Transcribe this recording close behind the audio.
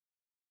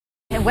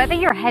whether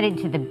you're headed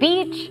to the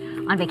beach,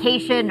 on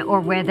vacation, or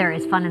where there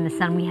is fun in the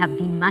sun, we have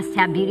the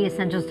must-have beauty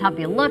essentials to help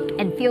you look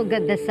and feel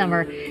good this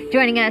summer.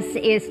 Joining us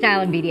is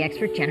style and beauty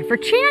expert Jennifer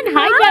Chan.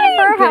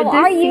 Hi Jennifer, how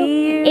are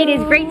you? It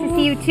is great to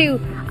see you too.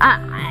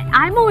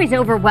 I'm always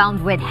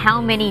overwhelmed with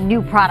how many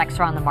new products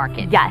are on the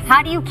market. Yes.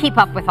 How do you keep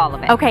up with all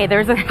of it? Okay,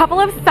 there's a couple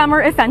of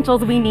summer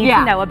essentials we need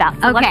to know about.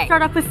 So let's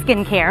start off with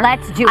skincare.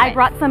 Let's do it. I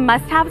brought some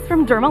must-haves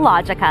from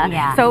Dermalogica.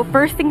 Yeah. So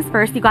first things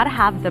first, you gotta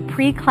have the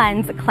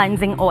pre-cleanse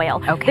cleansing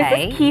oil. Okay.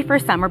 This is key for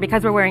summer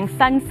because we're wearing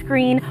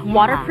sunscreen,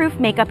 waterproof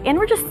makeup, and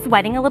we're just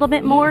sweating a little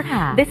bit more.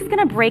 Yeah. This is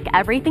gonna break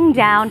everything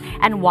down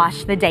and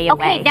wash the day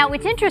away. Okay, now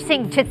it's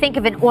interesting to think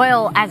of an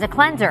oil as a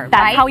cleanser,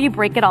 That's how you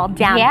break it all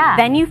down. Yeah.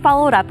 Then you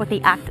follow it up with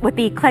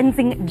the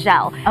cleansing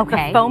gel.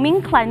 Okay. The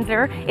foaming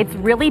cleanser. It's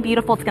really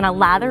beautiful. It's gonna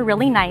lather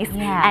really nice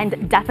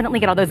and definitely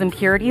get all those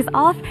impurities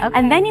off. Okay.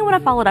 And then you wanna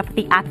follow it up with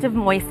the Active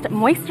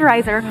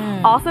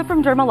Moisturizer, also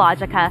from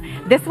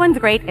Dermalogica. This one's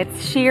great.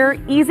 It's sheer,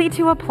 easy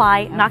to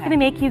apply, not gonna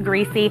make you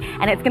greasy,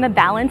 and it's gonna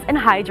balance and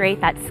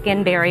hydrate that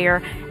skin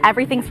barrier.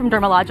 Everything's from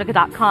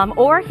Dermalogica.com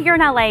or here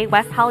in LA,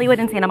 West Hollywood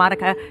and Santa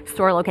Monica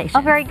store location.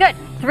 Oh, very good.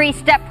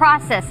 Three-step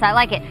process. I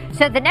like it.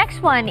 So the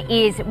next one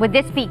is, would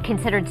this be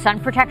considered sun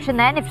protection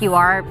then if you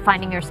are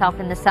finding yourself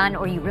in the sun,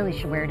 or you really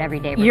should wear it every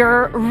day?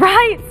 You're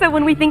right. So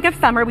when we think of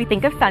summer, we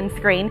think of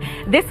sunscreen.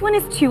 This one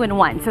is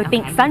 2-in-1. So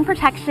think sun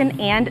protection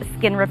and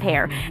skin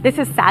repair. This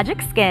is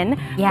Sajic Skin,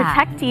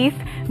 Protect Teeth,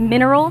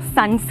 Mineral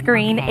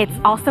Sunscreen. It's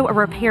also a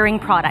repairing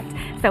product.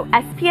 So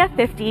SPF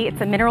 50,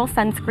 it's a mineral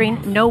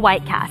sunscreen, no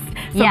white cast.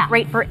 So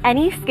great for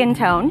any skin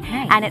tone.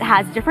 And it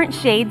has different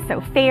shades,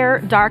 so fair,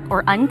 dark,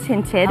 or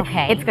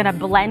untinted. It's gonna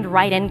blend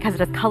right in because it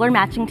has color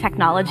matching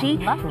technology.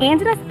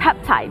 And it has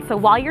peptides. So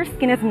while your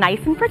skin is nice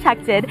and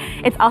protected,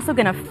 it's also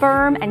gonna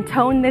firm and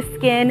tone the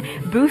skin,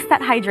 boost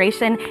that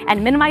hydration,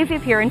 and minimize the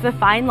appearance of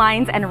fine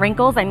lines and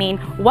wrinkles. I mean,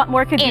 what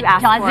more could you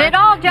ask for? It does it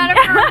all,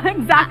 Jennifer.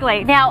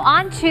 Exactly. Now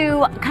on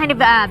to kind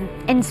of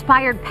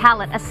inspired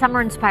palette, a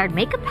summer inspired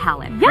makeup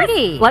palette. Yes.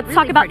 Pretty. Let's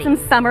talk about some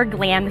summer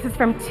glam. This is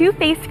from Too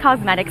Faced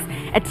Cosmetics,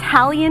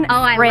 Italian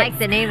I Spritz like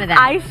the name of that.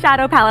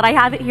 eyeshadow palette. I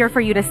have it here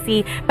for you to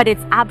see, but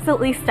it's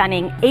absolutely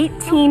stunning.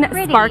 18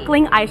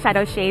 sparkling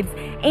eyeshadow shades,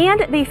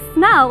 and they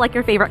smell like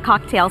your favorite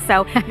cocktail.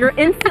 So you're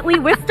instantly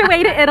whisked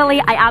away to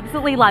Italy. I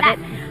absolutely love it.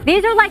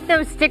 These are like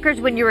those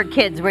stickers when you were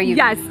kids where you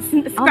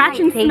scratch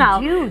and smell.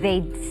 They do.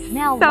 They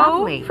smell so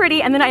lovely.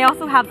 Pretty. And then I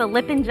also have the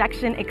Lip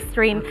Injection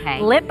Extreme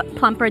Lip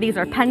Plumper. These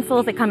are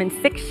pencils. They come in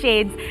 6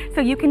 shades,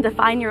 so you can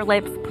define your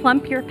lips,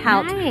 plump your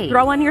pout,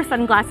 throw on your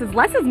sunglasses.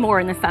 Less is more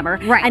in the summer,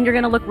 and you're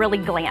gonna look really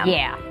glam.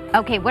 Yeah.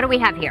 Okay, what do we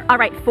have here? All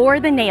right, for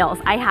the nails,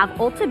 I have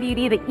Ulta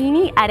Beauty, the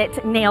Emi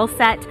Edit nail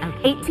set,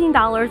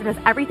 $18. It has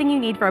everything you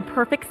need for a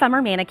perfect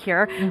summer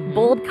manicure,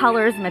 bold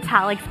colors,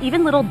 metallics,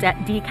 even little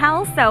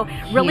decals. So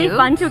really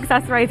fun to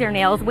accessorize your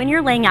nails when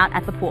you're laying out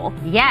at the pool.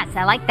 Yes,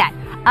 I like that.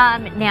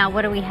 Now,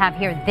 what do we have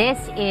here? This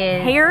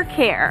is hair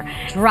care,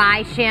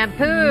 dry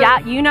shampoo.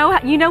 Yeah, you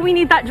know we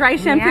need that dry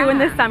shampoo in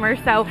the summer,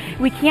 so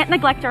we can't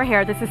neglect our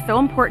hair. This is so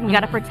important. You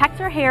got to protect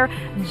our hair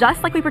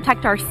just like we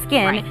protect our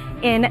skin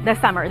in the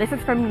summer. This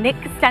is from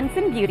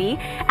Stentson Beauty,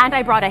 and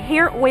I brought a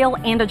hair oil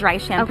and a dry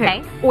shampoo.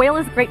 Oil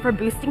is great for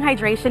boosting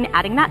hydration,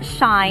 adding that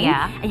shine,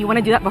 and you want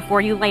to do that before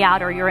you lay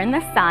out or you're in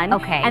the sun.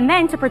 And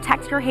then to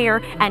protect your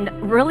hair and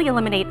really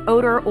eliminate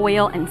odor,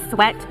 oil, and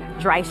sweat,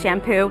 dry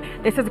shampoo.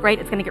 This is great.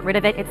 It's going to get rid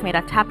of it. It's made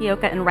of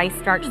tapioca and rice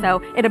starch,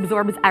 so it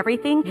absorbs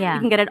everything. You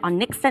can get it on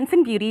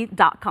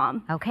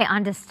NYXStensonBeauty.com. Okay,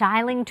 on to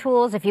styling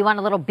tools. If you want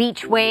a little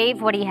beach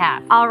wave, what do you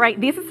have? All right,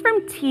 this is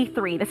from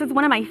T3. This is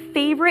one of my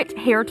favorite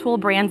hair tool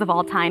brands of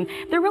all time.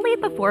 They're really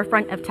at the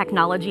forefront of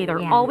technology.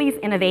 They're always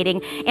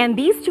innovating, and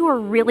these two are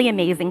really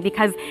amazing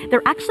because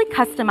they're actually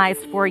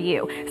customized for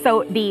you.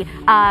 So the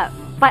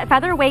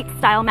Featherweight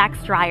Style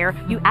Max Dryer,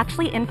 you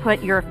actually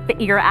input your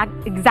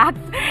exact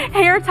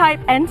hair type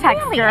and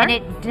texture. Really? And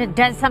it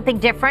does something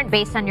different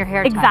based on your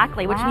hair type?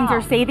 Exactly, which means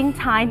you're saving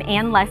time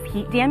and less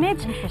heat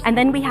damage. And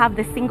then we have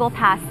the Single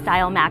Pass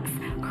Style Max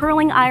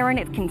curling iron.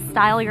 It can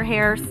style your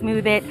hair,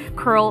 smooth it,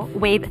 curl,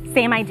 wave.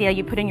 Same idea.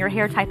 You put in your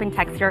hair type and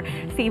texture,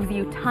 saves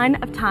you a ton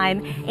of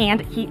time and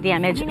heat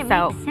damage. I mean, it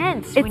makes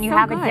sense when you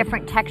have a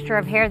different texture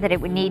of hair that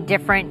it would need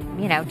different,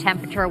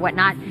 temperature or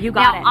whatnot. You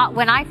got it.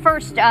 When I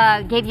first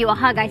gave you a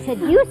hug, I said,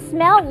 "You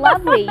smell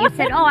lovely." You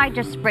said, "Oh, I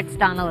just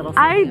spritzed on a little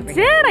something." I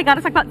did. I got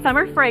to talk about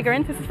summer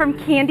fragrance. This is from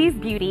Candy's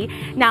Beauty.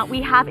 Now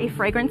we have a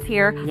fragrance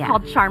here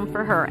called Charm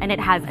for Her, and it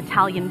has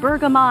Italian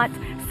bergamot,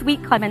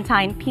 sweet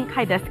clementine, pink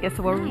hibiscus,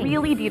 so a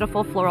really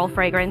beautiful floral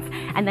fragrance,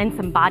 and then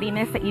some body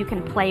mist that you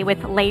can play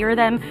with, layer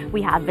them.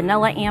 We have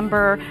vanilla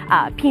amber,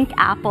 pink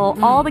apple,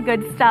 all the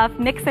good stuff,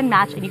 mix and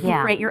match, and you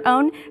can create your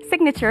own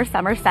signature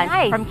summer scent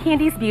from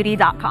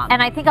CandysBeauty.com.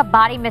 And I think a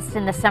body mist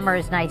in the summer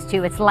is nice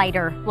too. It's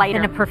lighter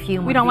than a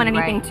perfume. We don't want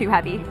anything too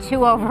heavy.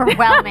 Too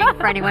overwhelming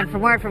for anyone. For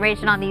more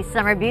information on these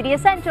summer beauty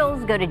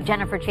essentials, go to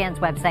Jennifer Chan's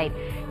website,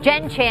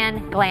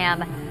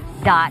 JenChanGlam.com.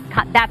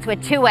 That's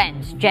with 2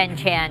 N's,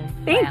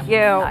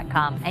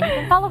 JenChanGlam.com. And you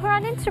can follow her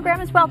on Instagram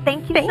as well.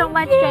 Thank you so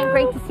much, Jen.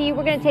 Great to see you.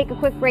 We're going to take a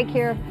quick break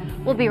here.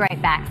 We'll be right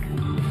back.